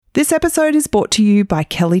This episode is brought to you by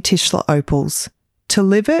Kelly Tischler Opals. To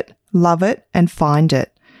live it, love it, and find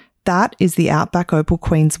it. That is the Outback Opal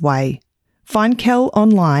Queen's way. Find Kel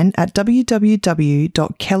online at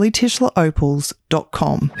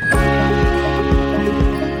www.kellytischleropals.com.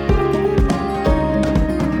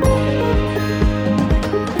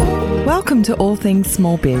 Welcome to All Things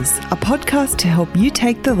Small Biz, a podcast to help you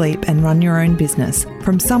take the leap and run your own business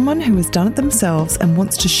from someone who has done it themselves and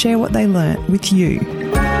wants to share what they learnt with you.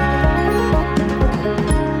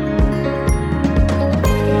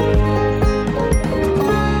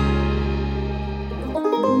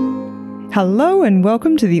 Hello and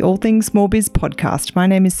welcome to the All Things Small Biz podcast. My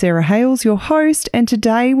name is Sarah Hales, your host, and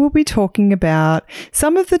today we'll be talking about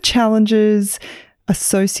some of the challenges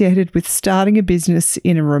associated with starting a business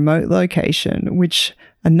in a remote location, which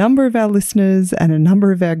a number of our listeners and a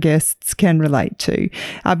number of our guests can relate to.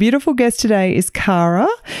 Our beautiful guest today is Cara,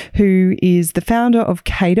 who is the founder of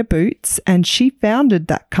Cater Boots, and she founded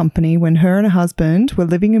that company when her and her husband were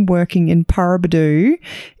living and working in Paraburdoo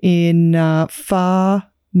in far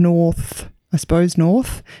north,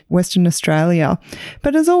 Western Australia.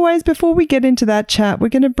 But as always, before we get into that chat, we're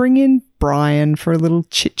going to bring in Brian for a little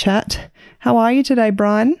chit chat. How are you today,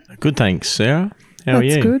 Brian? Good, thanks, Sarah. How are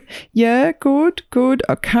you? That's good. Yeah, good.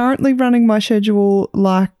 I'm currently running my schedule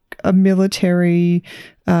like a military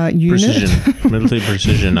unit. Precision. Military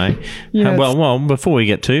precision, eh? Yes. Well, before we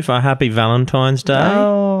get too far, happy Valentine's Day.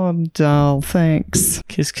 Oh, doll, thanks.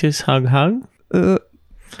 Kiss, kiss, hug, hug.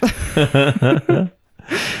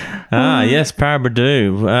 Yes,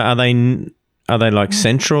 Paraburdoo. Are they like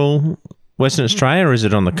central Western Australia, or is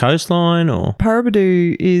it on the coastline? Or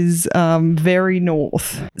Paraburdoo is very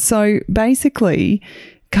north. So basically,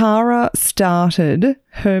 Cara started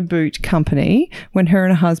her boot company when her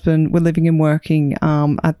and her husband were living and working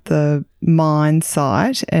at the mine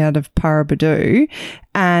site out of Paraburdoo,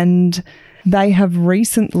 and they have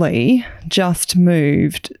recently just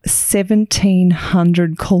moved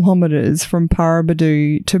 1,700 kilometres from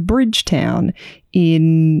Paraburdoo to Bridgetown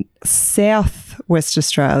in southwest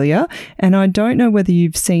Australia. And I don't know whether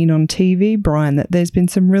you've seen on TV, Brian, that there's been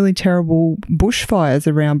some really terrible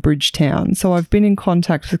bushfires around Bridgetown. So I've been in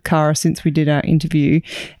contact with Cara since we did our interview,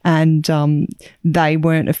 and they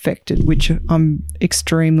weren't affected, which I'm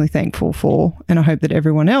extremely thankful for. And I hope that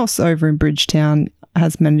everyone else over in Bridgetown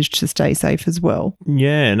has managed to stay safe as well.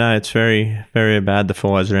 Yeah, no, it's very, very bad, the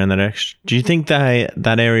fires around that. Do you think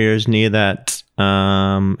that area is near that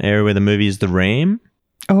area where the movie is The Ram?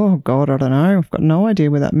 Oh, God, I don't know. I've got no idea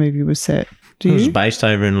where that movie was set. Do you? It was based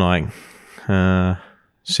over in like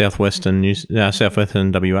southwestern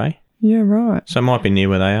WA. Yeah, right. So it might be near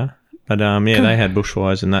where they are. But they had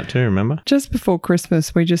bushfires and that too, remember? Just before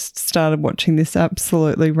Christmas, we just started watching this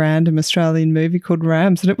absolutely random Australian movie called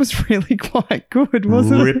Rams, and it was really quite good,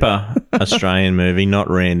 wasn't it? Ripper Australian movie, not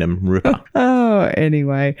random, Ripper. Oh,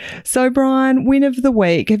 anyway. So, Brian, win of the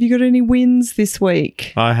week. Have you got any wins this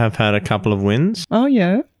week? I have had a couple of wins. Oh,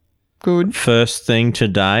 yeah. Good. First thing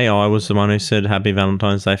today, I was the one who said Happy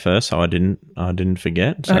Valentine's Day first, so I didn't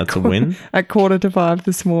forget. So that's a win. At 4:45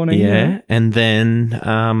 this morning. Yeah. And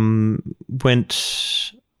then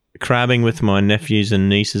went crabbing with my nephews and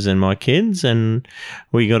nieces and my kids, and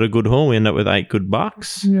we got a good haul. We ended up with $8 good.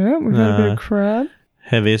 Yeah, we've had a bit of crab.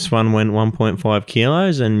 Heaviest one went 1.5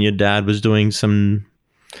 kilos, and your dad was doing some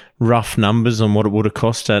rough numbers on what it would have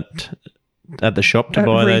cost at the shop to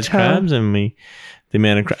buy those crabs, and the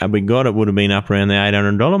amount of crab we got, it would have been up around the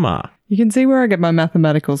 $800 mark. You can see where I get my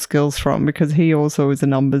mathematical skills from, because he also is a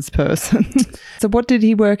numbers person. So what did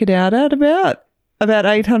he work it out at about? About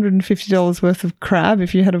 $850 worth of crab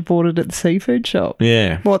if you had have bought it at the seafood shop.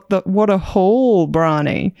 Yeah. What a haul,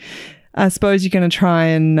 Bryony. I suppose you're going to try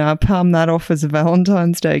and palm that off as a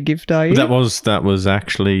Valentine's Day gift, are you? That was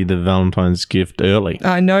actually the Valentine's gift early.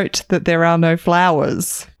 I note that there are no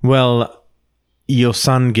flowers. Well, your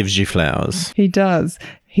son gives you flowers. He does.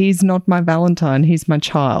 He's not my Valentine. He's my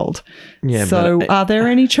child. Yeah. So are there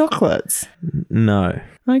any chocolates? No.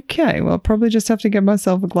 Okay. Well, I'll probably just have to get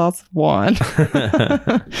myself a glass of wine.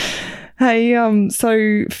 Hey,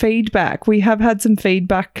 so feedback. We have had some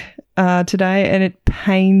feedback today, and it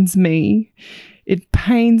pains me. It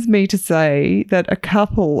pains me to say that a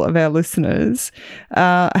couple of our listeners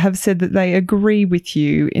have said that they agree with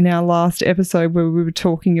you in our last episode where we were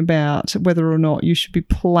talking about whether or not you should be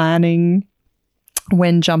planning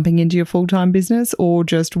when jumping into your full-time business or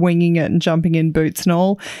just winging it and jumping in boots and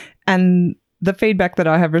all. And the feedback that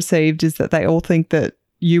I have received is that they all think that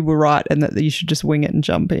you were right and that you should just wing it and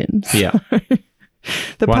jump in. Yeah.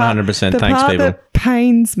 100%. Thanks, part people. that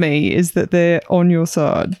pains me is that they're on your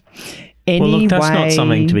side. Anyway, Well, look, that's not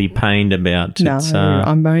something to be pained about. No,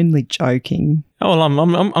 I'm only joking. Oh, well,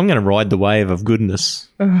 I'm going to ride the wave of goodness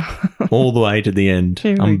all the way to the end.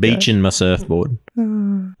 I'm beaching my surfboard.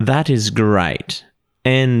 That is great.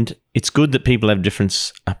 And it's good that people have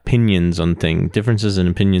differences in opinions on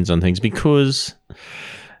things, because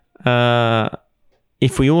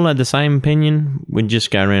if we all had the same opinion, we'd just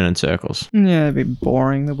go around in circles. Yeah, it'd be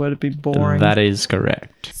boring. The word would be boring. That is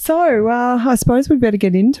correct. So I suppose we better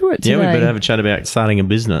get into it today. Yeah, we better have a chat about starting a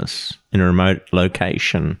business in a remote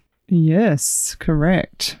location. Yes,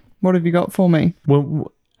 correct. What have you got for me?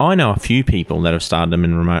 Well, I know a few people that have started them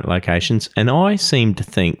in remote locations, and I seem to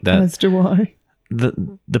think that... As do I.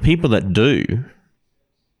 The people that do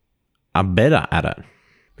are better at it,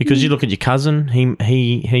 because you look at your cousin.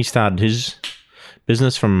 He started his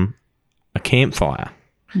business from a campfire.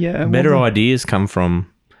 Yeah, better ideas come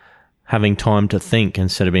from having time to think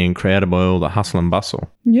instead of being crowded by all the hustle and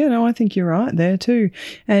bustle. Yeah, no, I think you're right there too,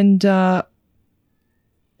 and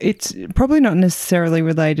it's probably not necessarily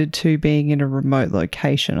related to being in a remote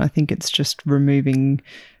location. I think it's just removing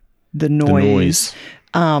the noise.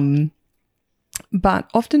 But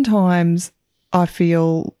oftentimes I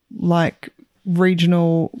feel like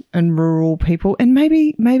regional and rural people, and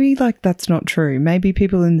maybe like that's not true. Maybe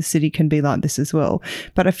people in the city can be like this as well.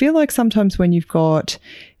 But I feel like sometimes when you've got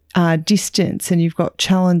distance and you've got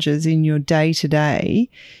challenges in your day-to-day,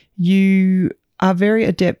 you are very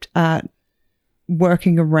adept at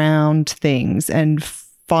working around things and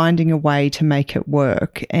finding a way to make it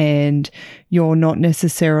work, and you're not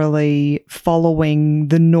necessarily following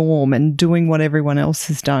the norm and doing what everyone else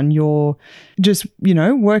has done. You're just,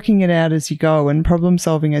 working it out as you go and problem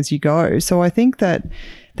solving as you go. So I think that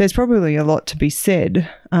there's probably a lot to be said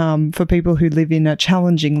for people who live in a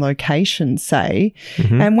challenging location, say.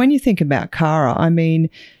 Mm-hmm. And when you think about Cara, I mean,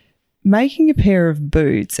 making a pair of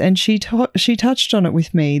boots, and she touched on it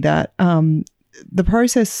with me that the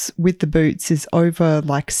process with the boots is over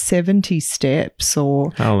like 70 steps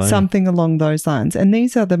or something along those lines. And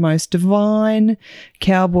these are the most divine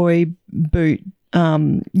cowboy boot,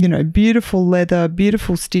 beautiful leather,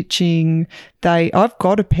 beautiful stitching. I've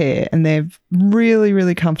got a pair and they're really,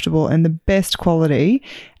 really comfortable and the best quality.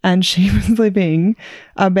 And she was living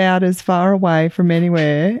about as far away from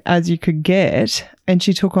anywhere as you could get. And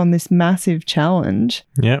she took on this massive challenge.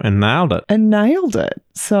 Yeah, and nailed it.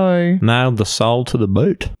 So nailed the sole to the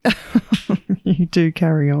boot. You do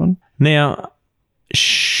carry on. Now,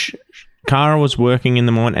 Cara was working in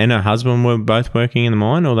the mine, and her husband were both working in the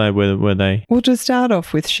mine, or were they? Well, to start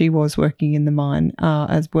off with, she was working in the mine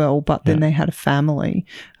as well, but then they had a family.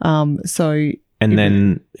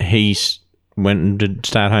 Then he went and did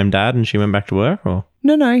stay-at-home dad, and she went back to work, or?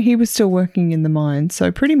 No, he was still working in the mine.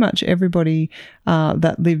 So pretty much everybody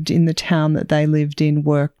that lived in the town that they lived in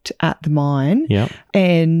worked at the mine. Yeah.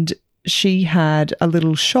 And she had a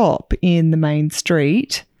little shop in the main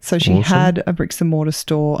street. So she had a bricks and mortar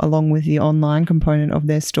store along with the online component of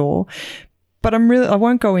their store. But I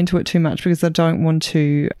won't go into it too much because I don't want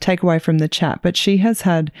to take away from the chat. But she has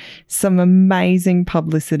had some amazing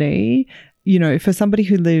publicity, for somebody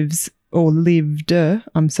who lived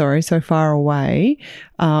so far away.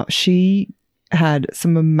 She had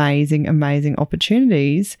some amazing, amazing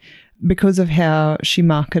opportunities because of how she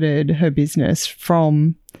marketed her business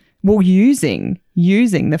from,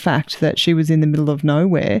 using the fact that she was in the middle of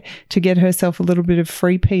nowhere to get herself a little bit of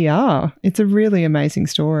free PR. It's a really amazing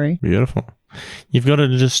story. Beautiful. You've got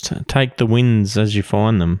to just take the wins as you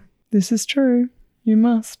find them. This is true. You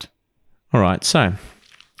must. All right. So,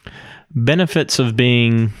 benefits of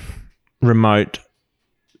being remote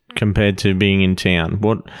compared to being in town.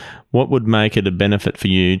 What would make it a benefit for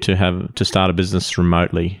you to start a business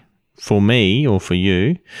remotely? For me or for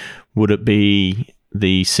you, would it be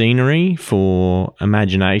the scenery for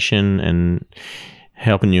imagination and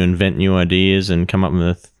helping you invent new ideas and come up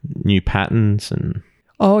with new patterns? And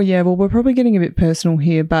oh yeah, well, we're probably getting a bit personal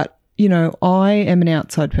here, but I am an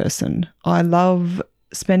outside person. I love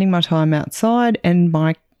spending my time outside, and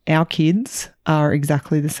our kids are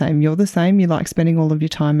exactly the same. You're the same. You like spending all of your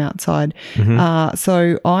time outside. Mm-hmm.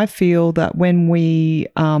 So I feel that when we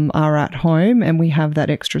are at home and we have that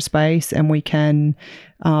extra space and we can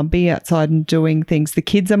be outside and doing things, the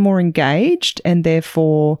kids are more engaged and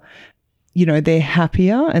therefore, they're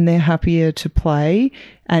happier to play.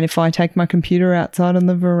 And if I take my computer outside on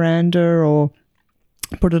the veranda or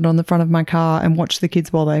put it on the front of my car and watch the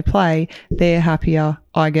kids while they play, they're happier.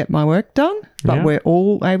 I get my work done, but we're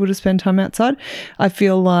all able to spend time outside. I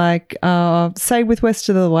feel like, say with West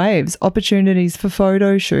of the Waves, opportunities for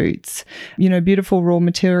photo shoots, beautiful raw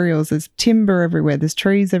materials. There's timber everywhere. There's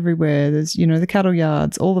trees everywhere. There's, the cattle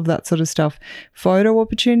yards, all of that sort of stuff. Photo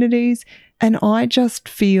opportunities. And I just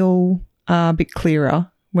feel a bit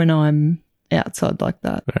clearer when I'm outside like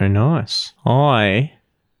that. Very nice. I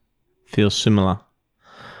feel similar.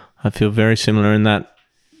 I feel very similar in that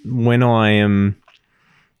when I am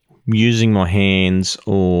using my hands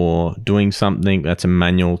or doing something that's a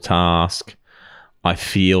manual task, I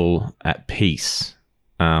feel at peace.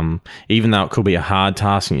 Even though it could be a hard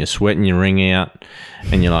task and you're sweating your ring out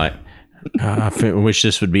and you're like, I wish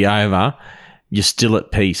this would be over, you're still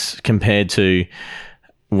at peace compared to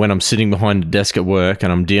when I'm sitting behind a desk at work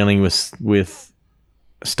and I'm dealing with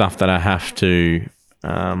stuff that I have to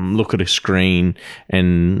look at a screen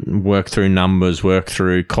and work through numbers, work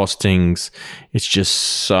through costings. It's just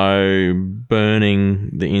so burning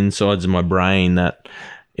the insides of my brain that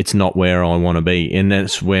it's not where I want to be. And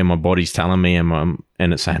that's where my body's telling me and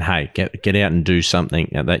it's saying, hey, get out and do something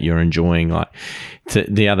that you're enjoying. Like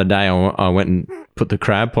the other day I went and put the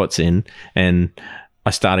crab pots in and I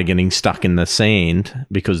started getting stuck in the sand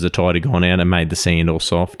because the tide had gone out and made the sand all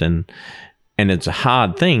soft. And it's a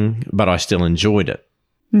hard thing, but I still enjoyed it.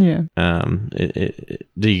 Yeah.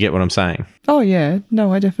 Do you get what I'm saying? Oh, yeah.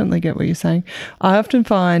 No, I definitely get what you're saying. I often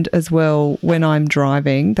find as well when I'm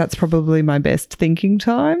driving, that's probably my best thinking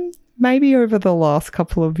time. Maybe over the last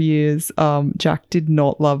couple of years, Jack did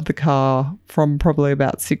not love the car from probably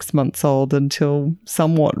about 6 months old until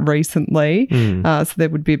somewhat recently. So there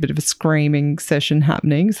would be a bit of a screaming session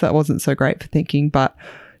happening. So that wasn't so great for thinking. But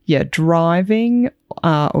yeah, driving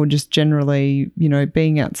or just generally,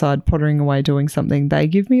 being outside, pottering away, doing something, they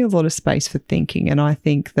give me a lot of space for thinking. And I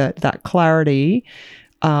think that clarity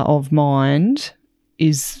of mind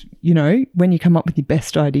is, when you come up with your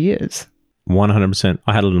best ideas. 100%.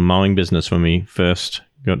 I had a little mowing business when we first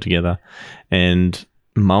got together, and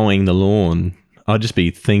mowing the lawn, I'd just be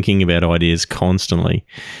thinking about ideas constantly.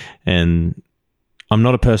 And I'm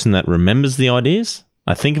not a person that remembers the ideas.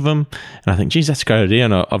 I think of them and I think, geez, that's a great idea,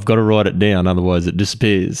 and I've got to write it down, otherwise it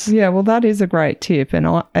disappears. Yeah, well, that is a great tip,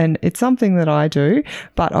 and it's something that I do,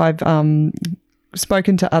 but I've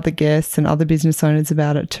spoken to other guests and other business owners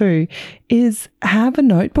about it too, is have a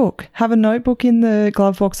notebook. Have a notebook in the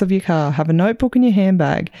glove box of your car. Have a notebook in your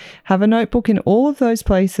handbag. Have a notebook in all of those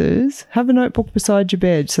places. Have a notebook beside your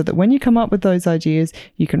bed so that when you come up with those ideas,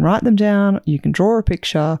 you can write them down, you can draw a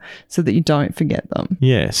picture so that you don't forget them.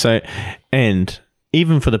 Yeah, and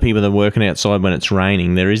even for the people that are working outside when it's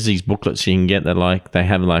raining, there is these booklets you can get that they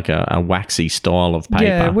have a waxy style of paper.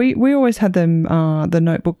 Yeah, we always had them, the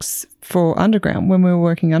notebooks for underground when we were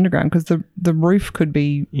working underground, because the roof could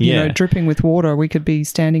be dripping with water. We could be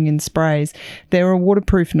standing in sprays. They're a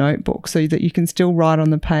waterproof notebook so that you can still write on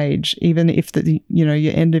the page even if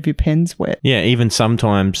your end of your pen's wet. Yeah, even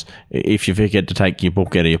sometimes if you forget to take your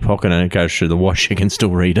book out of your pocket and it goes through the wash, you can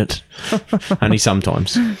still read it. Only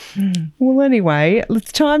sometimes. Well, anyway,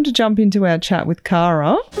 it's time to jump into our chat with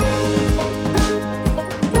Cara.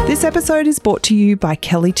 This episode is brought to you by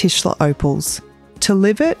Kelly Tischler Opals. To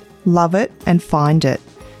live it, love it and find it.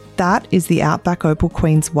 That is the Outback Opal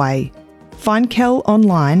Queen's way. Find Kel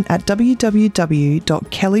online at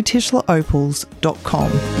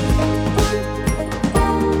www.kellytischleropals.com.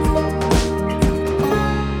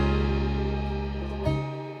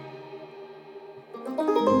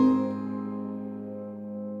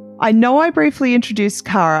 I know I briefly introduced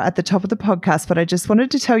Cara at the top of the podcast, but I just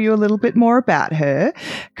wanted to tell you a little bit more about her.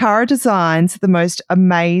 Cara designs the most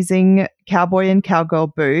amazing cowboy and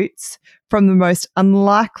cowgirl boots from the most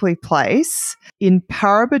unlikely place in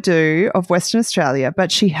Paraburdoo of Western Australia, but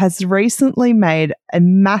she has recently made a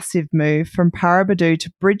massive move from Paraburdoo to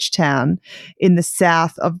Bridgetown in the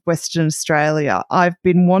south of Western Australia. I've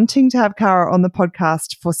been wanting to have Cara on the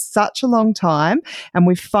podcast for such a long time, and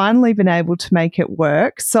we've finally been able to make it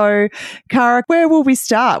work. So, Cara, where will we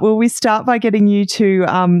start? Will we start by getting you to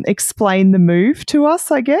explain the move to us,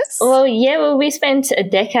 I guess? Well, we spent a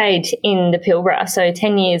decade in the Pilbara, so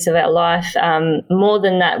 10 years of our life, more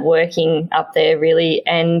than that working up there really,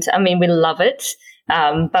 and I mean we love it,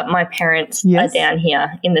 but my parents are down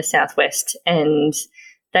here in the southwest, and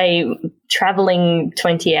travelling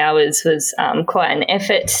 20 hours was quite an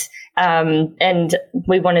effort. And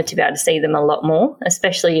we wanted to be able to see them a lot more,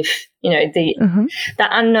 especially if, the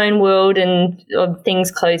unknown world and things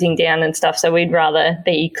closing down and stuff. So we'd rather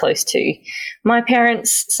be close to my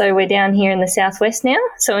parents. So we're down here in the southwest now.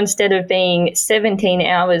 So instead of being 17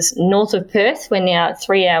 hours north of Perth, we're now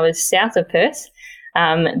 3 hours south of Perth,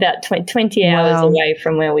 about 20 hours away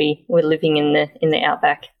from where we were living in the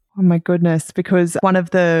outback. Oh, my goodness, because one of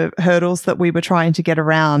the hurdles that we were trying to get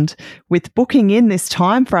around with booking in this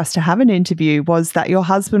time for us to have an interview was that your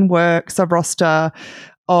husband works a roster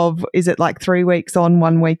of, is it like 3 weeks on,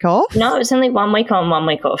 1 week off? No, it's only 1 week on, 1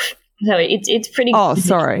 week off. So it's pretty. Oh,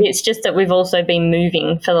 sorry. It's just that we've also been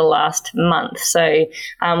moving for the last month. So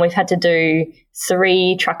we've had to do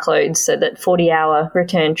 3 truckloads, so that 40-hour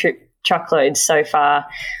return trip truckloads so far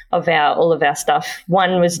of all of our stuff.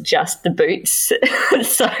 One was just the boots.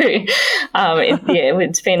 So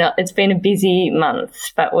it's been a busy month,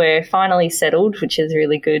 but we're finally settled, which is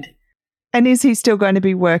really good. And is he still going to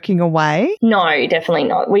be working away? No, definitely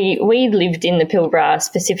not. We lived in the Pilbara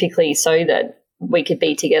specifically so that we could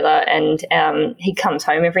be together, and he comes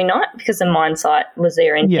home every night because the mine site was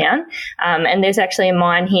there in town. And there's actually a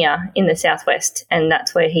mine here in the southwest, and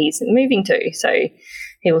that's where he's moving to. So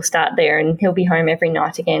he will start there and he'll be home every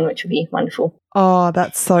night again, which will be wonderful. Oh,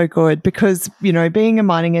 that's so good because, being a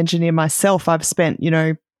mining engineer myself, I've spent,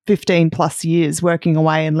 15 plus years working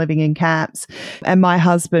away and living in camps. And my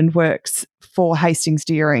husband works for Hastings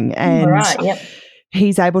Deering and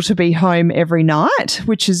he's able to be home every night,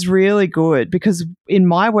 which is really good because in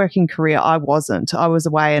my working career, I wasn't. I was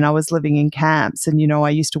away and I was living in camps. And, I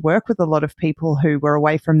used to work with a lot of people who were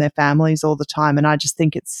away from their families all the time. And I just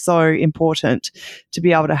think it's so important to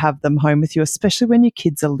be able to have them home with you, especially when your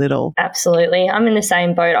kids are little. Absolutely. I'm in the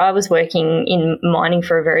same boat. I was working in mining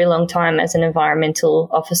for a very long time as an environmental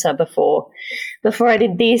officer before I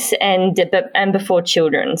did this and before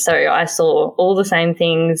children. So I saw all the same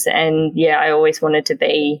things, and I always wanted to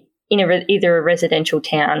be in either a residential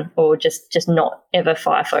town or just not ever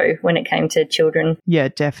FIFO when it came to children. Yeah,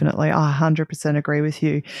 definitely. I 100% agree with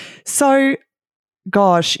you. So,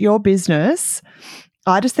 gosh, your business,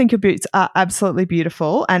 I just think your boots are absolutely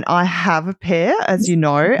beautiful, and I have a pair, as you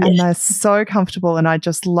know, and they're so comfortable and I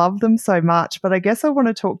just love them so much. But I guess I want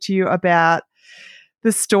to talk to you about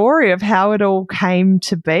the story of how it all came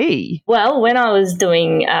to be. Well, when I was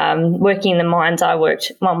doing working in the mines, I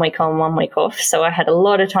worked 1 week on, 1 week off. So I had a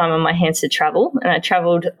lot of time on my hands to travel, and I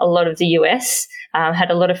travelled a lot of the US. Had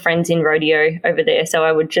a lot of friends in rodeo over there, so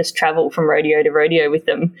I would just travel from rodeo to rodeo with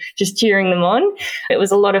them, just cheering them on. It was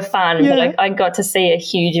a lot of fun, but I got to see a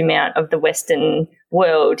huge amount of the Western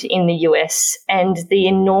world in the US and the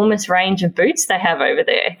enormous range of boots they have over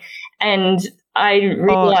there. And I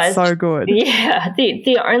realised, so good. Yeah,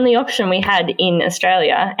 the only option we had in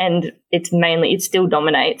Australia, and it still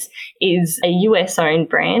dominates, is a US owned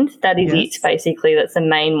brand. That is it, basically. That's the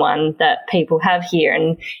main one that people have here,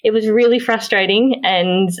 and it was really frustrating.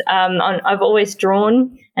 And I've always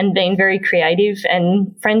drawn and been very creative.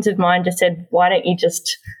 And friends of mine just said, "Why don't you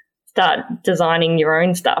just start designing your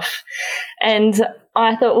own stuff?" And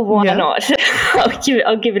I thought, well, why not?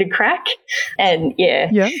 I'll give it a crack. And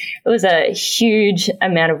it was a huge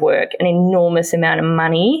amount of work, an enormous amount of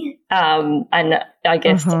money. And I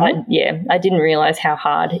guess I didn't realize how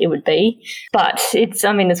hard it would be, but it's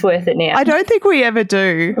worth it now. I don't think we ever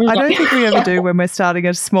do. I don't think we ever do when we're starting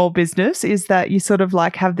a small business, is that you sort of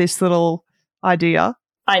like have this little idea.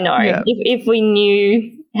 I know. Yeah. If we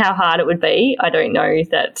knew how hard it would be, I don't know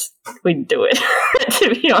that we'd do it,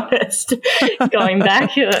 to be honest. Going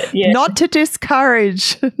back, Not to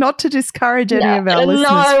discourage any of our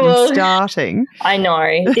listeners from starting. I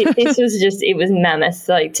know. This was it was mammoth.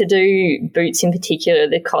 Like, to do boots in particular,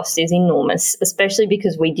 the cost is enormous, especially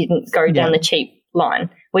because we didn't go down the cheap line.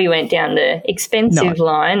 We went down the expensive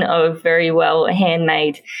line of very well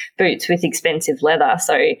handmade boots with expensive leather.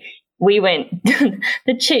 So we went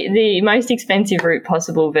the most expensive route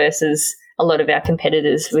possible versus a lot of our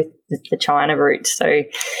competitors with the China route. So,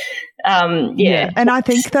 And I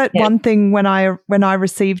think that one thing when I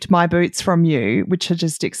received my boots from you, which are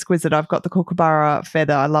just exquisite, I've got the Kookaburra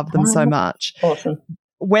feather. I love them so much. Awesome.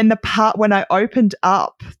 When I opened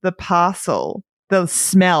up the parcel, the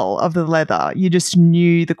smell of the leather, you just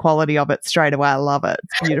knew the quality of it straight away. I love it.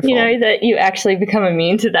 It's beautiful. You know that you actually become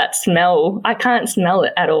immune to that smell. I can't smell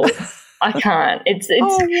it at all. I can't. It's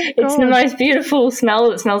the most beautiful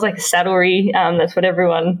smell. It smells like a saddlery. That's what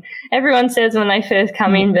everyone says when they first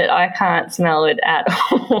come in, but I can't smell it at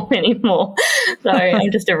all anymore. So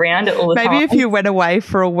I'm just around it all the time. Maybe if you went away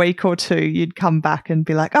for a week or two, you'd come back and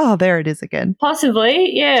be like, oh, there it is again.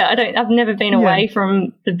 Possibly, yeah. I've never been away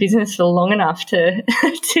from the business for long enough to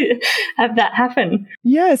have that happen.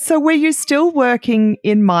 Yeah. So were you still working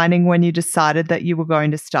in mining when you decided that you were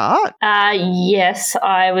going to start? Yes,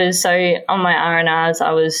 I was. So on my R&Rs,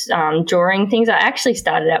 I was drawing things. I actually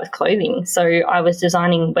started out with clothing. So I was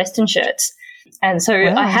designing Western shirts. And so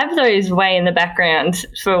I have those way in the background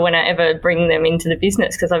for when I ever bring them into the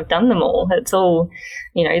business because I've done them all. It's all,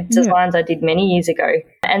 designs I did many years ago.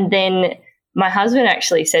 And then my husband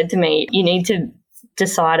actually said to me, you need to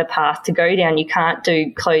decide a path to go down. You can't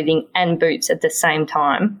do clothing and boots at the same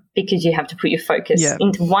time because you have to put your focus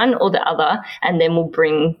into one or the other, and then we'll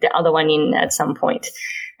bring the other one in at some point.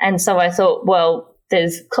 And so I thought, well,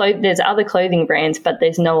 there's other clothing brands, but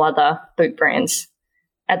there's no other boot brands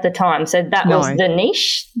at the time. So that was the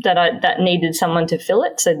niche that needed someone to fill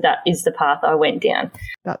it. So that is the path I went down.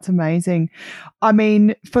 That's amazing. I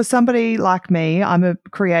mean, for somebody like me, I'm a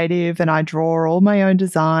creative and I draw all my own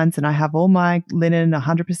designs and I have all my linen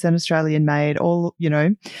 100% Australian made,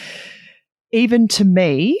 even to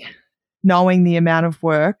me, knowing the amount of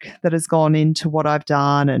work that has gone into what I've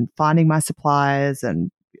done and finding my suppliers and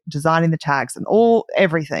designing the tags and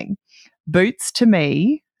everything, boots to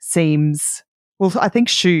me seems... Well, I think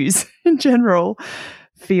shoes in general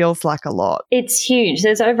feels like a lot. It's huge.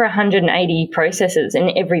 There's over 180 processes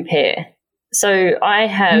in every pair. So I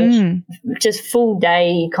have just full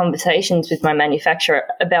day conversations with my manufacturer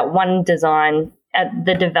about one design at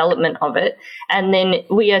the development of it. And then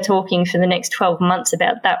we are talking for the next 12 months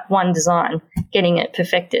about that one design, getting it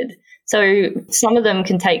perfected. So some of them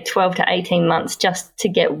can take 12 to 18 months just to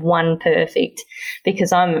get one perfect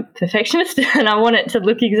because I'm a perfectionist and I want it to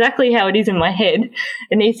look exactly how it is in my head.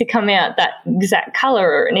 It needs to come out that exact colour,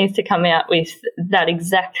 or it needs to come out with that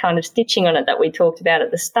exact kind of stitching on it that we talked about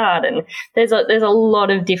at the start. And there's a lot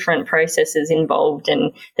of different processes involved,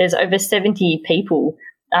 and there's over 70 people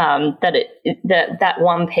that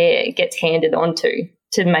one pair gets handed onto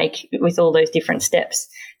to make with all those different steps.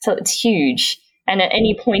 So it's huge. And at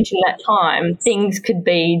any point in that time, things could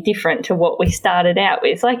be different to what we started out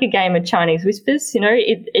with. It's like a game of Chinese whispers,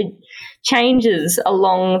 it changes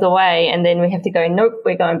along the way, and then we have to go, nope,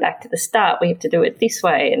 we're going back to the start. We have to do it this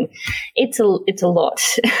way. And it's a lot.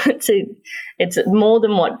 It's more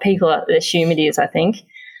than what people assume it is, I think.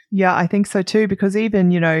 Yeah, I think so too, because even,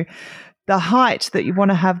 the height that you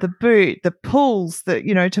want to have the boot, the pulls that,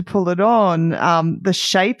 to pull it on, the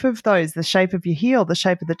shape of those, the shape of your heel, the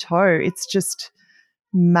shape of the toe, it's just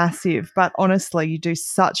massive. But honestly, you do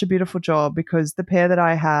such a beautiful job because the pair that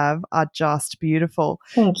I have are just beautiful.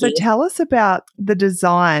 Thank you. So tell us about the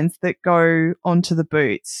designs that go onto the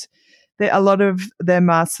boots. A lot of them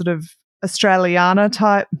are sort of Australiana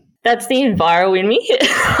type. That's the enviro in me.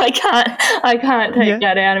 I can't take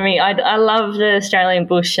that out of me. I love the Australian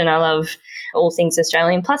bush and I love all things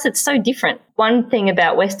Australian. Plus, it's so different. One thing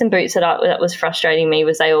about Western boots that was frustrating me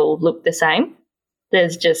was they all look the same.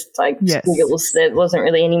 There's just squiggles. There wasn't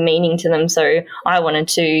really any meaning to them. So I wanted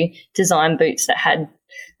to design boots that had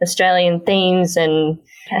Australian themes and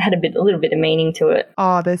had a little bit of meaning to it.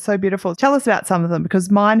 Oh, they're so beautiful. Tell us about some of them, because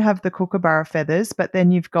mine have the kookaburra feathers, but then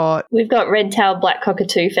we've got red-tailed black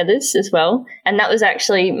cockatoo feathers as well. And that was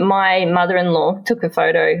actually my mother-in-law took a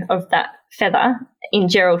photo of that feather in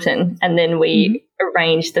Geraldton, and then we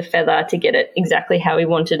arranged the feather to get it exactly how we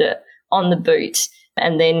wanted it on the boot.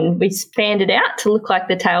 And then we fanned it out to look like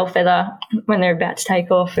the tail feather when they're about to take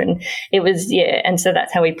off. And it was, and so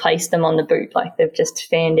that's how we placed them on the boot, like they've just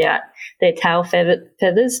fanned out their tail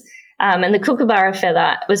feathers. And the kookaburra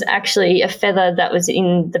feather was actually a feather that was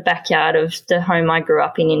in the backyard of the home I grew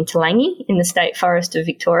up in Toolangi in the State Forest of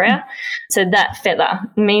Victoria. So that feather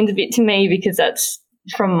means a bit to me because that's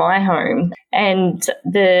from my home. And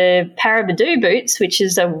the Paraburdoo boots, which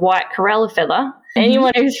is a white Corella feather,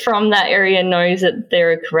 anyone who's from that area knows that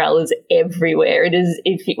there are corellas everywhere. It is,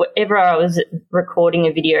 if ever I was recording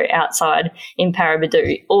a video outside in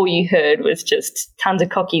Paraburdoo, all you heard was just tons of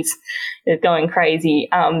cockies going crazy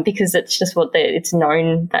because it's just what it's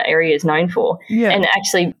known, that area is known for. Yeah. And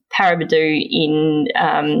actually Paraburdoo in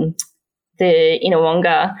the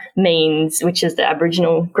Innawonga means, which is the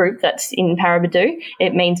Aboriginal group that's in Paraburdoo,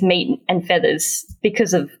 it means meat and feathers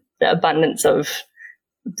because of the abundance of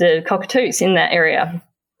the cockatoos in that area.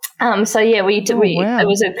 It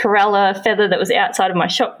was a Corella feather that was outside of my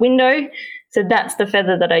shop window. So that's the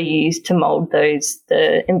feather that I used to mould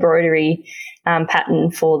the embroidery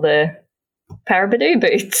pattern for the Paraburdoo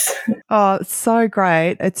boots. Oh, it's so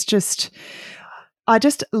great. It's just, I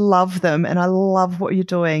just love them and I love what you're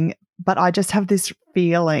doing, but I just have this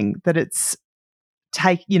feeling that it's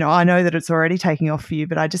I know that it's already taking off for you,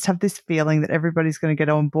 but I just have this feeling that everybody's going to get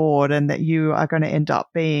on board and that you are going to end up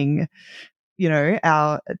being,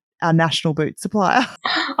 our national boot supplier.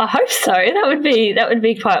 I hope so. That would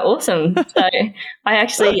be quite awesome. So I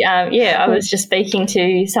actually, I was just speaking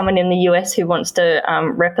to someone in the US who wants to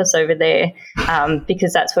rep us over there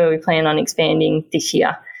because that's where we plan on expanding this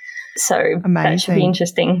year. So Amazing. That should be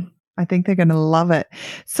interesting. I think they're going to love it.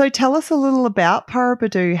 So tell us a little about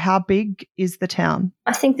Paraburdoo. How big is the town?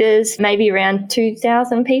 I think there's maybe around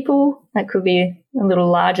 2,000 people. That could be a little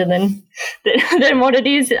larger than what it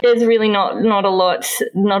is. There's really not a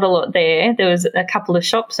lot there. There was a couple of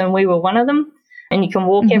shops and we were one of them. And you can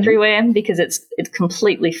walk everywhere because it's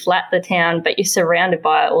completely flat, the town, but you're surrounded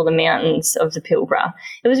by all the mountains of the Pilbara.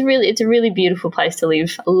 It's a really beautiful place to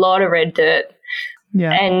live. A lot of red dirt.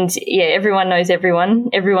 Yeah. And everyone knows everyone.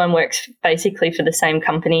 Everyone works basically for the same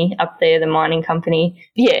company up there, the mining company.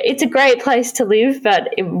 Yeah, it's a great place to live, but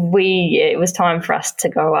it was time for us to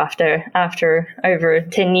go after over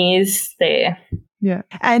 10 years there. Yeah.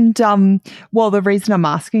 And the reason I'm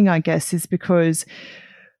asking, I guess, is because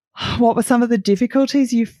what were some of the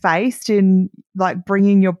difficulties you faced in like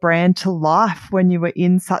bringing your brand to life when you were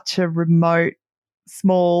in such a remote,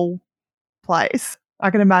 small place? I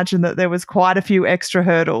can imagine that there was quite a few extra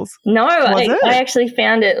hurdles. No, I actually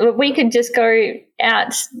found it. We could just go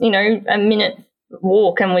out, a minute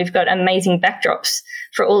walk and we've got amazing backdrops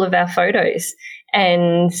for all of our photos.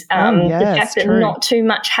 And the fact that not too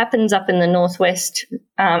much happens up in the northwest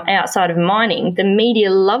outside of mining, the media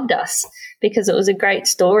loved us because it was a great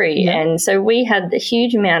story. Yeah. And so we had a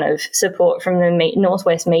huge amount of support from the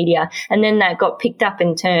northwest media. And then that got picked up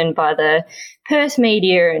in turn by the Perth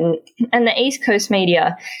media and the East Coast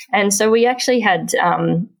media. And so we actually had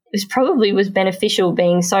it was beneficial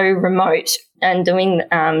being so remote and doing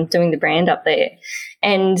the brand up there.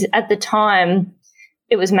 And at the time,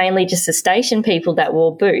 it was mainly just the station people that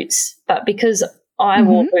wore boots. But because I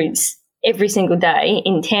wore boots every single day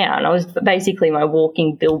in town, I was basically my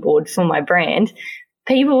walking billboard for my brand.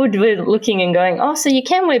 People were looking and going, oh, so you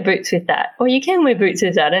can wear boots with that, or you can wear boots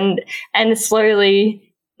with that. And slowly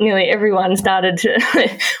nearly everyone started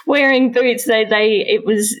wearing boots. We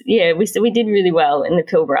did really well in the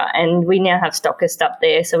Pilbara, and we now have stockists up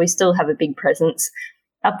there, so we still have a big presence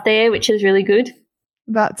up there, which is really good.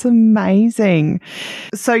 That's amazing.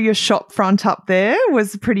 So your shop front up there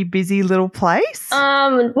was a pretty busy little place?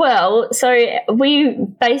 So we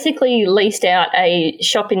basically leased out a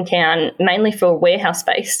shop in town mainly for warehouse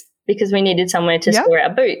space because we needed somewhere to store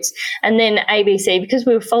our boots. And then ABC, because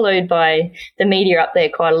we were followed by the media up there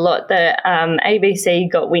quite a lot, the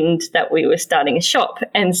ABC got wind that we were starting a shop.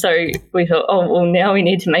 And so we thought, now we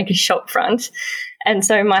need to make a shop front. And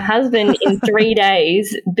so my husband in 3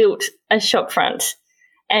 days built a shop front.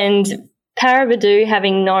 And Paraburdoo,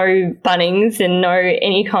 having no Bunnings and no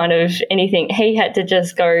any kind of anything, he had to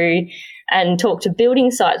just go and talk to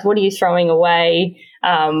building sites. What are you throwing away?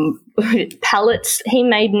 Pallets. He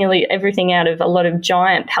made nearly everything out of a lot of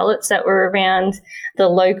giant pallets that were around. The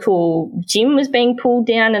local gym was being pulled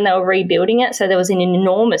down and they were rebuilding it. So there was an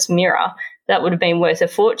enormous mirror that would have been worth a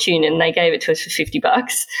fortune, and they gave it to us for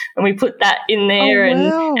 $50. And we put that in there,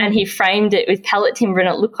 and he framed it with pallet timber, and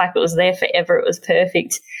it looked like it was there forever. It was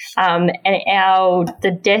perfect. And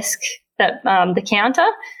the desk, that the counter,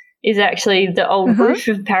 is actually the old roof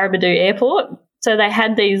of Paraburdoo Airport. So they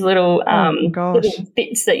had these little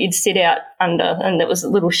bits that you'd sit out under, and there was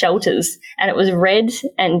little shelters, and it was red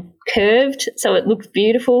and curved, so it looked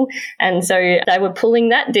beautiful. And so they were pulling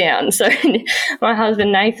that down. So my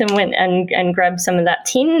husband Nathan went and grabbed some of that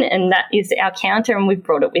tin, and that is our counter, and we've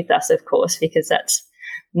brought it with us, of course, because that's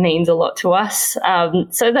means a lot to us.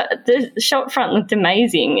 So the shop front looked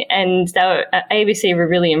amazing, and ABC were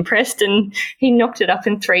really impressed, and he knocked it up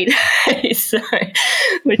in 3 days. So,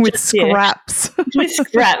 with scraps. With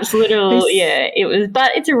scraps, it was,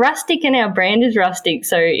 but it's rustic and our brand is rustic,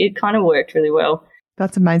 so it kind of worked really well.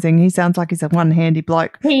 That's amazing. He sounds like he's a one-handy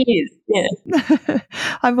bloke. He is, yeah.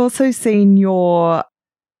 I've also seen your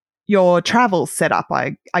travel setup,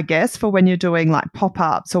 I guess, for when you're doing like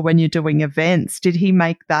pop-ups or when you're doing events. Did he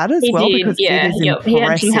make that as well? Did, because yeah. it is impressive. He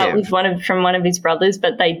had some help from one of his brothers,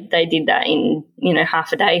 but they did that in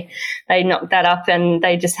half a day. They knocked that up, and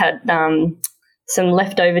they just had some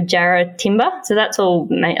leftover Jarrah timber. So that's all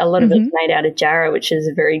a lot of it's made out of Jarrah, which is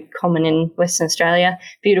very common in Western Australia.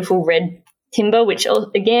 Beautiful red timber, which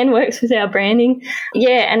again works with our branding.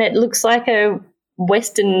 Yeah, and it looks like a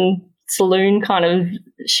Western saloon kind of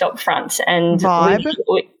shop front, and vibe.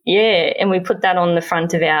 And we put that on the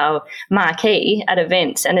front of our marquee at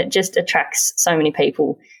events, and it just attracts so many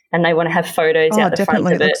people, and they want to have photos out the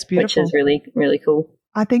front of it, which is really, really cool.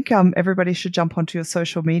 I think everybody should jump onto your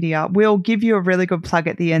social media. We'll give you a really good plug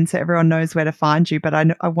at the end so everyone knows where to find you. But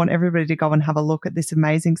I want everybody to go and have a look at this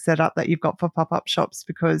amazing setup that you've got for pop-up shops,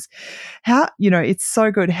 because it's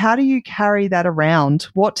so good. How do you carry that around?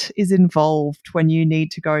 What is involved when you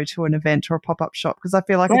need to go to an event or a pop-up shop? Because I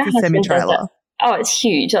feel like it's a semi-trailer. Oh, it's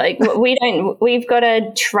huge. Like we've got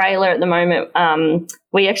a trailer at the moment.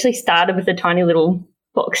 We actually started with a tiny little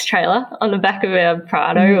box trailer on the back of our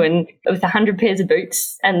Prado and with 100 pairs of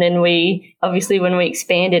boots. And then when we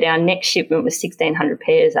expanded, our next shipment was 1,600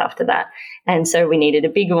 pairs after that. And so we needed a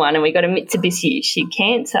bigger one, and we got a Mitsubishi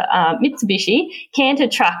Canter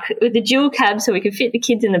truck with a dual cab so we could fit the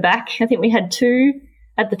kids in the back. I think we had 2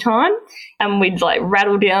 at the time, and we'd like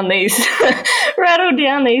rattle down these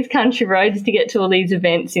country roads to get to all these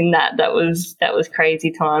events in that. That was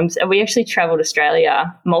crazy times. And we actually travelled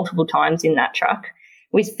Australia multiple times in that truck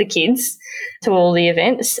with the kids to all the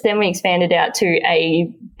events. Then we expanded out to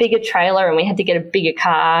a bigger trailer, and we had to get a bigger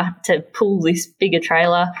car to pull this bigger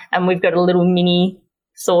trailer. And we've got a little mini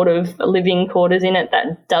sort of living quarters in it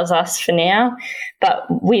that does us for now, but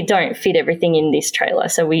we don't fit everything in this trailer.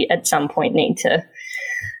 So we at some point need to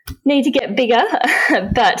get bigger.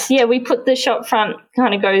 But yeah, we put the shop front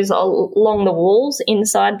kind of goes along the walls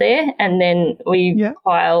inside there, and then we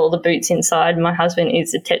pile all the boots inside. My husband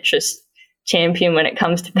is a Tetris champion when it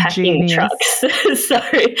comes to packing trucks. So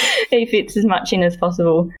he fits as much in as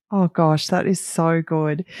possible. Oh gosh, that is so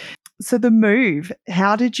good. So the move,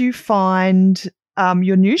 how did you find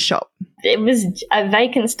your new shop? It was a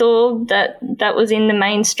vacant store that was in the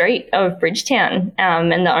main street of Bridgetown,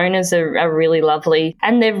 and the owners are really lovely,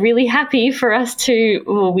 and they're really happy for us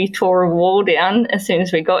we tore a wall down as soon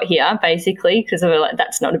as we got here, basically, because we were like,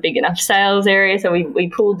 that's not a big enough sales area, so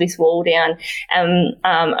we pulled this wall down.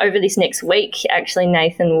 Over this next week, actually,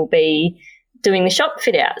 Nathan will be doing the shop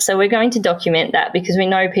fit out, so we're going to document that because we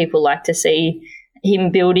know people like to see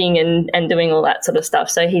him building and doing all that sort of stuff.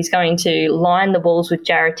 So he's going to line the walls with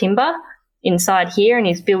Jarrah timber inside here, and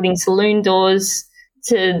he's building saloon doors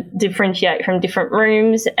to differentiate from different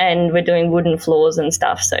rooms, and we're doing wooden floors and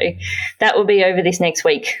stuff. So that will be over this next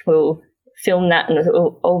week. We'll film that, and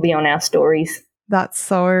it'll all be on our stories. That's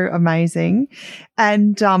so amazing.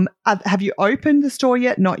 And have you opened the store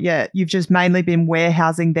yet? Not yet. You've just mainly been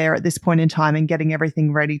warehousing there at this point in time and getting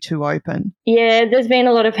everything ready to open. Yeah, there's been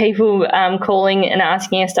a lot of people calling and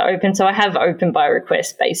asking us to open. So I have opened by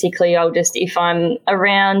request, basically. I'll just, if I'm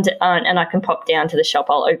around and I can pop down to the shop,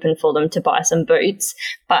 I'll open for them to buy some boots.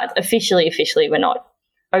 But officially, we're not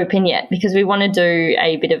open yet because we want to do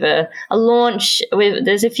a bit of a launch.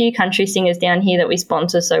 There's a few country singers down here that we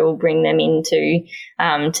sponsor, so we'll bring them in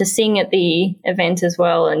to sing at the event as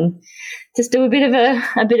well, and just do a bit of a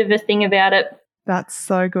thing about it. That's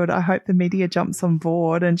so good. I hope the media jumps on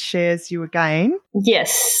board and shares you again.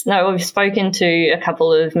 Yes. No, we've spoken to a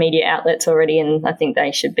couple of media outlets already, and I think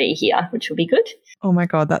they should be here, which will be good. Oh my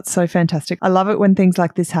God, that's so fantastic. I love it when things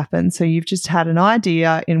like this happen. So you've just had an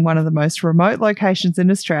idea in one of the most remote locations in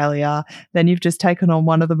Australia. Then you've just taken on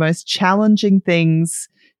one of the most challenging things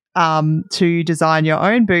to design your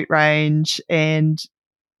own boot range, and,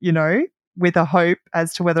 with a hope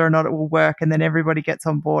as to whether or not it will work, and then everybody gets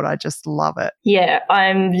on board. I just love it. Yeah,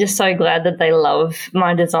 I'm just so glad that they love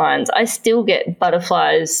my designs. I still get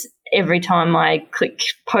butterflies every time I click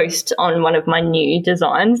post on one of my new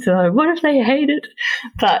designs. So what if they hate it?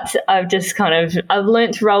 But I've just I've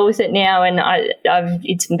learnt to roll with it now, and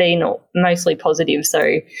it's been mostly positive.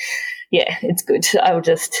 So yeah, it's good. I'll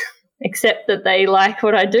just accept that they like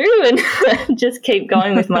what I do and just keep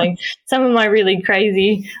going with some of my really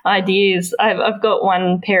crazy ideas. I've got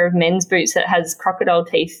one pair of men's boots that has crocodile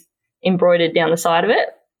teeth embroidered down the side of it,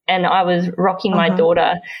 and I was rocking my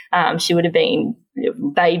daughter. She would have been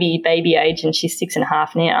baby age, and she's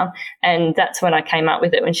 6.5 now, and that's when I came up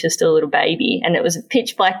with it, when she was still a little baby, and it was a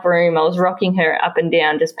pitch black room. I was rocking her up and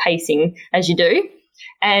down, just pacing as you do,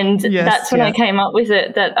 and that's when I came up with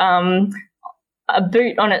it, that a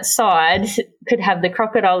boot on its side could have the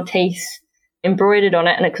crocodile teeth embroidered on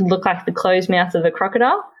it, and it could look like the closed mouth of a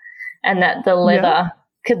crocodile, and that the leather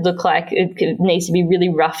could look like it needs to be really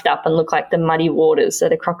roughed up and look like the muddy waters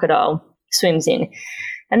that a crocodile swims in.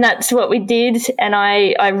 And that's what we did, and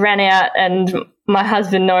I ran out, and my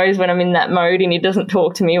husband knows when I'm in that mode and he doesn't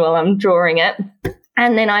talk to me while I'm drawing it.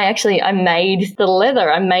 And then I made the leather.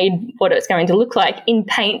 I made what it's going to look like in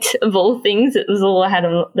paint, of all things. It was all I had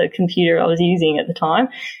on the computer I was using at the time.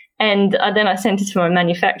 And then I sent it to my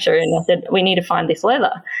manufacturer and I said, we need to find this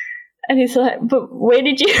leather. And he's like, but where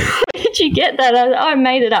did you get that? I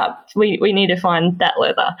made it up. We need to find that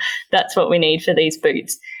leather. That's what we need for these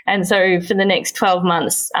boots. And so for the next 12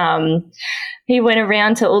 months, he went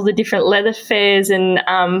around to all the different leather fairs and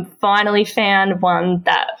finally found one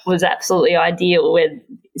that was absolutely ideal, where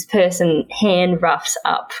this person hand roughs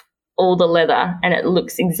up all the leather and it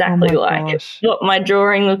looks exactly like what my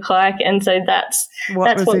drawing looked like. And so that's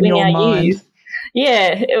what we now use.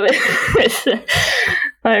 Yeah, it was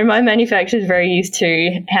my manufacturer is very used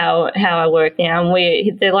to how I work now,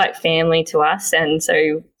 and they're like family to us, and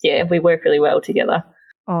so yeah, we work really well together.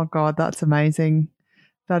 Oh God, that's amazing.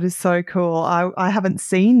 That is so cool. I haven't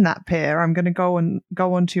seen that pair. I'm going to go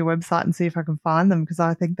onto your website and see if I can find them, because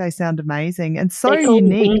I think they sound amazing and so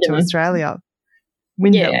unique to Australia.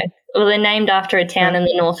 Wyndham. Yeah. Well, they're named after a town in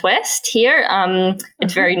the northwest here.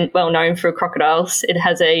 It's very well known for crocodiles. It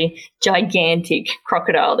has a gigantic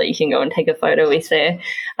crocodile that you can go and take a photo with there.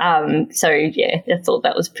 So, yeah, I thought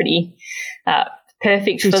that was pretty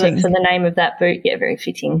perfect for the name of that boot. Yeah, very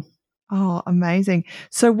fitting. Oh, amazing.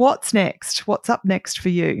 So what's next? What's up next for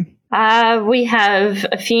you? We have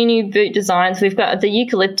a few new boot designs. We've got the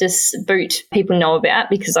eucalyptus boot people know about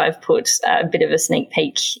because I've put a bit of a sneak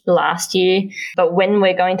peek last year. But when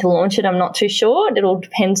we're going to launch it, I'm not too sure. It all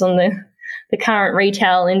depends on the current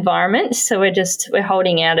retail environment. So we're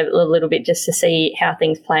holding out a little bit just to see how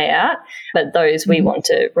things play out. But those we want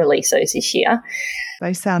to release those this year.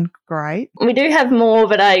 They sound great. We do have more,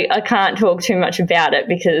 but I can't talk too much about it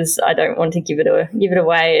because I don't want to give it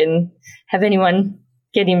away and have anyone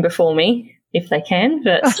get in before me if they can,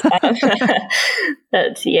 but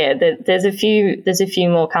yeah, there's a few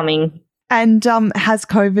more coming. And has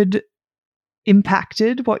COVID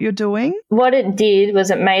impacted what you're doing? What it did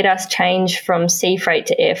was it made us change from sea freight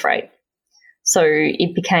to air freight. So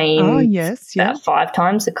it became about 5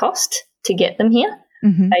 times the cost to get them here,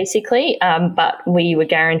 basically. But we were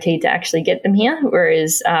guaranteed to actually get them here.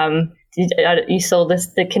 Whereas you saw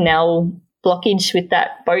the canal blockage with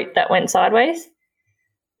that boat that went sideways.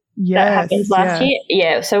 That happened last year.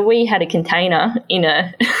 Yeah, so we had a container in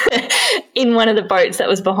in one of the boats that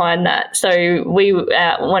was behind that. So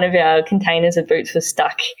one of our containers of boots was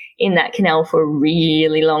stuck in that canal for a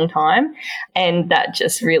really long time, and that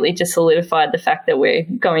just really just solidified the fact that we're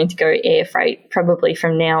going to go air freight probably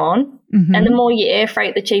from now on. And the more you air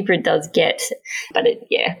freight, the cheaper it does get. But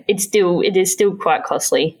it is still quite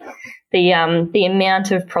costly. The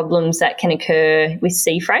amount of problems that can occur with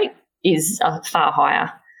sea freight is far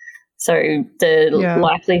higher. So the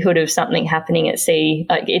likelihood of something happening at sea,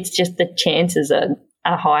 it's just the chances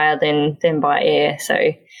are higher than by air. So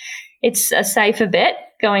it's a safer bet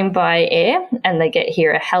going by air, and they get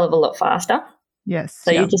here a hell of a lot faster. Yes.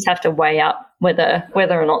 So you just have to weigh up whether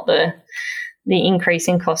or not the increase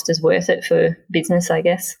in cost is worth it for business, I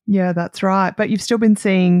guess. Yeah, that's right. But you've still been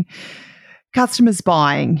seeing customers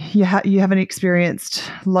buying. You haven't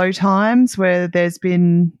experienced low times where there's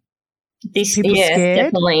been people scared?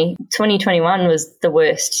 Definitely. 2021 was the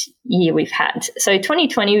worst year we've had. So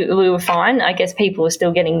 2020 we were fine. I guess people were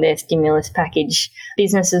still getting their stimulus package.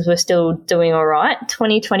 Businesses were still doing all right.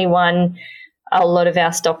 2021, a lot of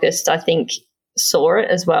our stockists, I think, saw it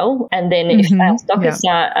as well. And then if our stockists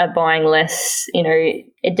are buying less,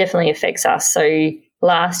 it definitely affects us. So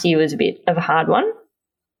last year was a bit of a hard one,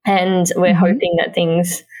 and we're hoping that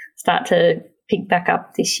things start to pick back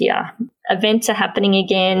up this year. Events are happening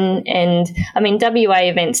again, and I mean, WA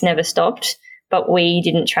events never stopped, but we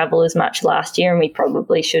didn't travel as much last year, and we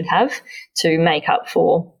probably should have, to make up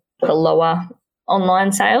for the lower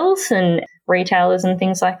online sales and retailers and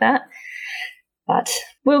things like that. But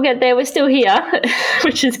we'll get there. We're still here,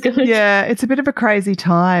 which is good. Yeah, it's a bit of a crazy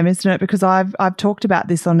time, isn't it? Because I've talked about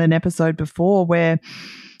this on an episode before where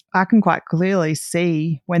I can quite clearly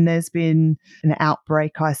see when there's been an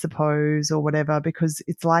outbreak, I suppose, or whatever, because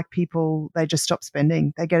it's like people, they just stop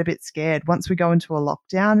spending. They get a bit scared. Once we go into a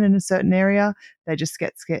lockdown in a certain area, they just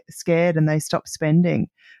get scared and they stop spending.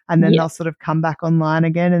 And then they'll sort of come back online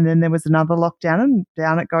again. And then there was another lockdown and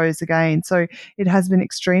down it goes again. So it has been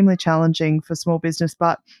extremely challenging for small business.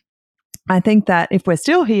 But I think that if we're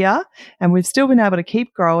still here and we've still been able to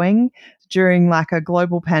keep growing during like a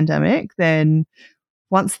global pandemic, then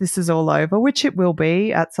once this is all over, which it will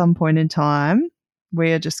be at some point in time,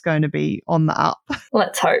 we're just going to be on the up.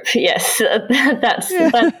 Let's hope. Yes, that's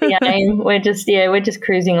the aim. We're just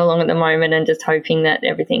cruising along at the moment and just hoping that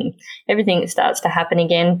everything starts to happen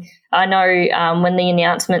again. I know when the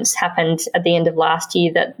announcements happened at the end of last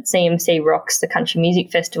year that CMC Rocks, the Country Music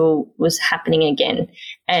Festival, was happening again,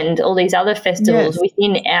 and all these other festivals.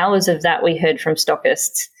 Within hours of that, we heard from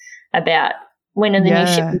stockists about when are the new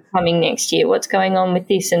shipments coming next year, what's going on with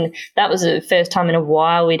this. And that was the first time in a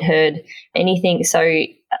while we'd heard anything. So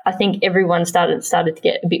I think everyone started to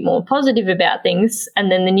get a bit more positive about things, and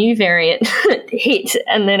then the new variant hit,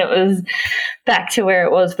 and then it was back to where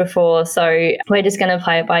it was before. So we're just going to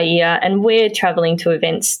play it by ear, and we're travelling to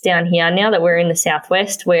events down here now that we're in the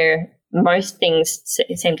southwest where most things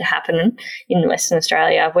seem to happen in Western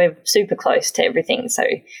Australia. We're super close to everything, so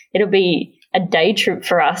it'll be a day trip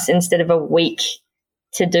for us instead of a week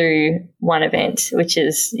to do one event, which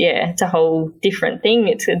is, it's a whole different thing.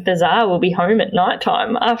 It's bizarre. We'll be home at night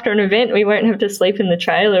time after an event. We won't have to sleep in the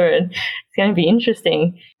trailer, and it's going to be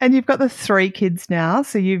interesting. And you've got the 3 kids now,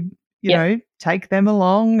 so you know, take them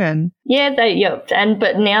along and...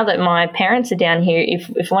 But now that my parents are down here,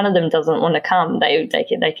 if one of them doesn't want to come, they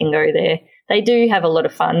can go there. They do have a lot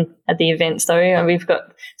of fun at the events, though. And we've got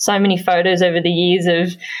so many photos over the years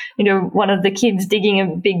of, one of the kids digging a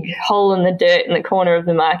big hole in the dirt in the corner of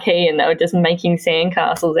the marquee, and they were just making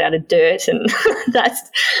sandcastles out of dirt, and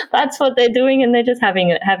that's what they're doing, and they're just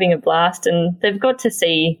having a blast. And they've got to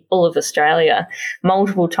see all of Australia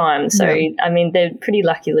multiple times. So, I mean, they're pretty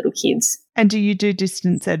lucky little kids. And do you do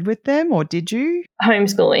distance ed with them, or did you?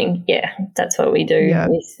 Homeschooling, that's what we do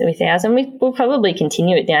with ours. And we'll probably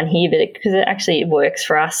continue it down here, but because it works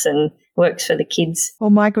for us and works for the kids. Oh,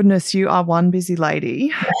 my goodness, you are one busy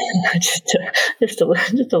lady. just a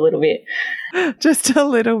little bit. Just a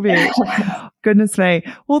little bit. Goodness me.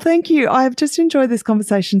 Well, thank you. I've just enjoyed this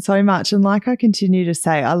conversation so much. And like I continue to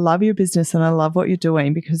say, I love your business and I love what you're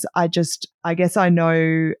doing, because I guess I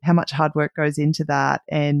know how much hard work goes into that,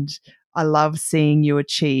 and I love seeing you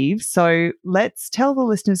achieve. So let's tell the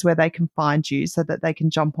listeners where they can find you so that they can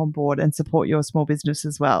jump on board and support your small business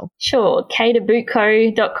as well. Sure.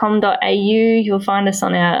 katobootco.com.au. You'll find us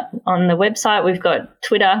on the website. We've got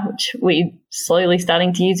Twitter, which we slowly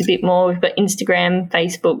starting to use a bit more. We've got Instagram,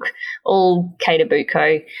 Facebook, all Cater Boot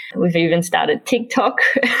Co. We've even started TikTok.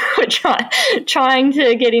 We're trying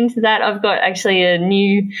to get into that. I've got actually a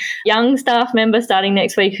new young staff member starting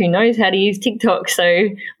next week who knows how to use TikTok, so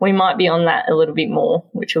we might be on that a little bit more,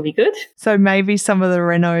 which will be good. So maybe some of the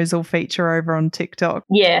renos will feature over on TikTok.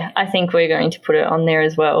 Yeah, I think we're going to put it on there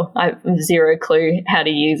as well. I have zero clue how to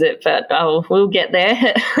use it, but we'll get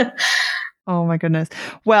there. Oh, my goodness.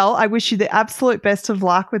 Well, I wish you the absolute best of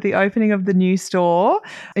luck with the opening of the new store.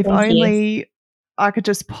 If only I could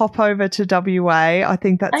just pop over to WA. I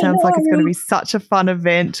think that sounds like it's going to be such a fun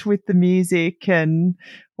event with the music and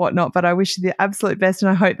whatnot. But I wish you the absolute best, and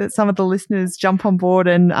I hope that some of the listeners jump on board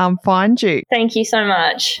and find you. Thank you so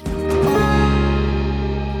much.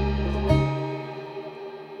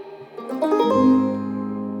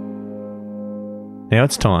 Now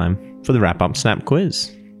it's time for the wrap-up snap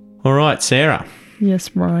quiz. All right, Sarah. Yes,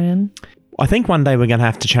 Brian. I think one day we're going to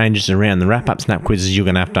have to change this around. The wrap-up snap quizzes, you're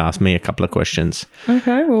going to have to ask me a couple of questions.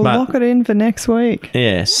 Okay, we'll lock it in for next week.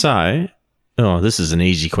 Yeah, so, this is an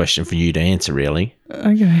easy question for you to answer, really.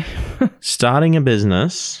 Okay. Starting a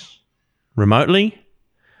business remotely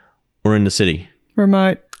or in the city?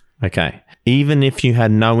 Remote. Okay. Even if you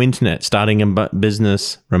had no internet, starting a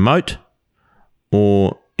business remote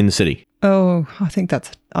or in the city? Oh,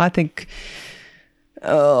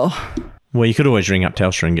 Well, you could always ring up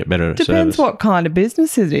Telstra and get better service. Depends what kind of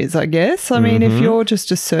business it is, I guess. I mean, if you're just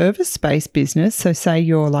a service-based business, so say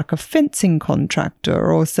you're like a fencing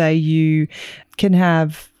contractor, or say you can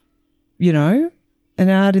have, an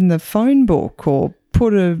ad in the phone book, or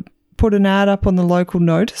put an ad up on the local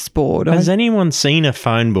notice board. Has anyone seen a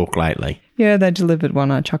phone book lately? Yeah, they delivered one.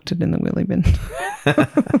 I chucked it in the wheelie bin.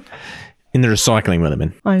 In the recycling wheelie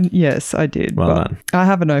bin? Yes, I did. Well done. I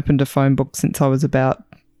haven't opened a phone book since I was about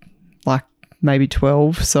maybe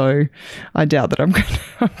 12, so I doubt that I'm going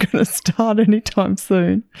to start anytime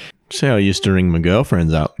soon. See how I used to ring my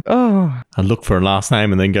girlfriends up. Oh. I'd look for a last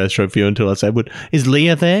name and then go through a few until I say, is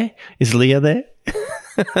Leah there? Is Leah there?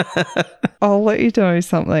 I'll let you know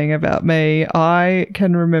something about me. I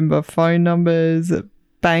can remember phone numbers,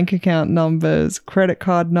 bank account numbers, credit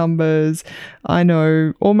card numbers. I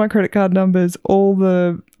know all my credit card numbers, all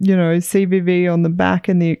the, CVV on the back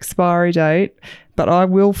and the expiry date, but I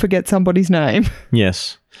will forget somebody's name.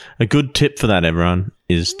 Yes. A good tip for that, everyone,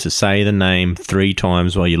 is to say the name 3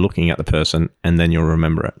 times while you're looking at the person, and then you'll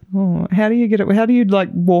remember it. Oh, how do you get it? How do you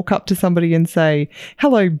walk up to somebody and say,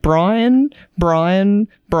 "Hello, Brian, Brian,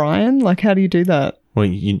 Brian"? How do you do that? Well,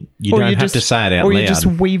 you don't have to say it out loud. Or you just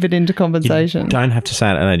weave it into conversation. You don't have to say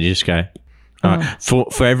it out loud. You just go, all right.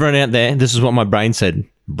 For everyone out there, this is what my brain said.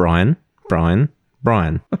 Brian, Brian,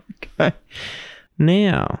 Brian. Okay.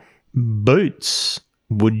 Now, boots.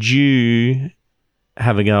 Would you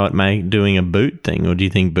have a go at doing a boot thing, or do you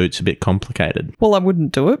think boot's a bit complicated? Well, I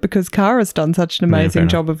wouldn't do it because Kara's done such an amazing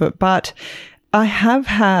job of it. But I have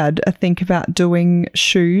had a think about doing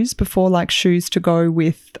shoes before, like shoes to go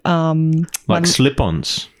with... like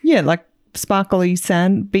slip-ons? Yeah, like sparkly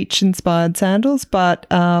beach-inspired sandals. But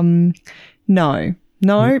no,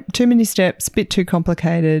 too many steps, bit too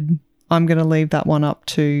complicated. I'm going to leave that one up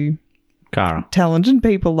to Kara. Talented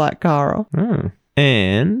people like Kara. Oh.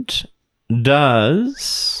 And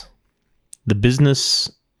does the business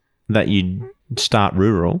that you start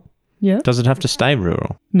rural, does it have to stay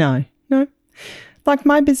rural? No. Like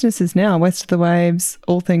my businesses now, West of the Waves,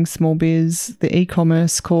 All Things Small Biz, the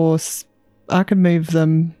e-commerce course, I could move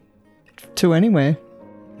them to anywhere.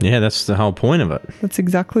 Yeah, that's the whole point of it. That's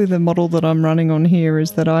exactly the model that I'm running on here,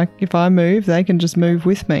 is that if I move, they can just move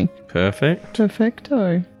with me.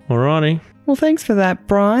 Perfecto. Alrighty. Well, thanks for that,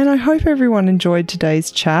 Brian. I hope everyone enjoyed today's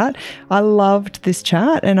chat. I loved this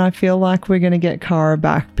chat, and I feel like we're going to get Kara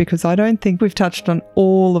back because I don't think we've touched on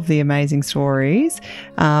all of the amazing stories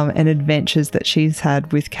and adventures that she's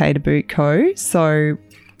had with K to Boot Co. So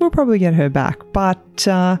we'll probably get her back. But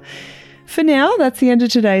for now, that's the end of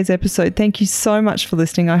today's episode. Thank you so much for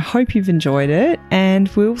listening. I hope you've enjoyed it, and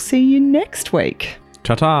we'll see you next week.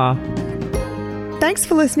 Ta-ta. Thanks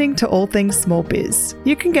for listening to All Things Small Biz.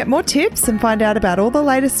 You can get more tips and find out about all the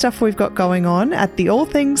latest stuff we've got going on at the All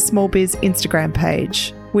Things Small Biz Instagram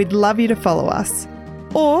page. We'd love you to follow us.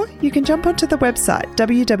 Or you can jump onto the website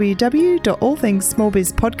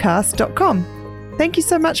www.allthingssmallbizpodcast.com. Thank you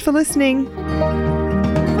so much for listening.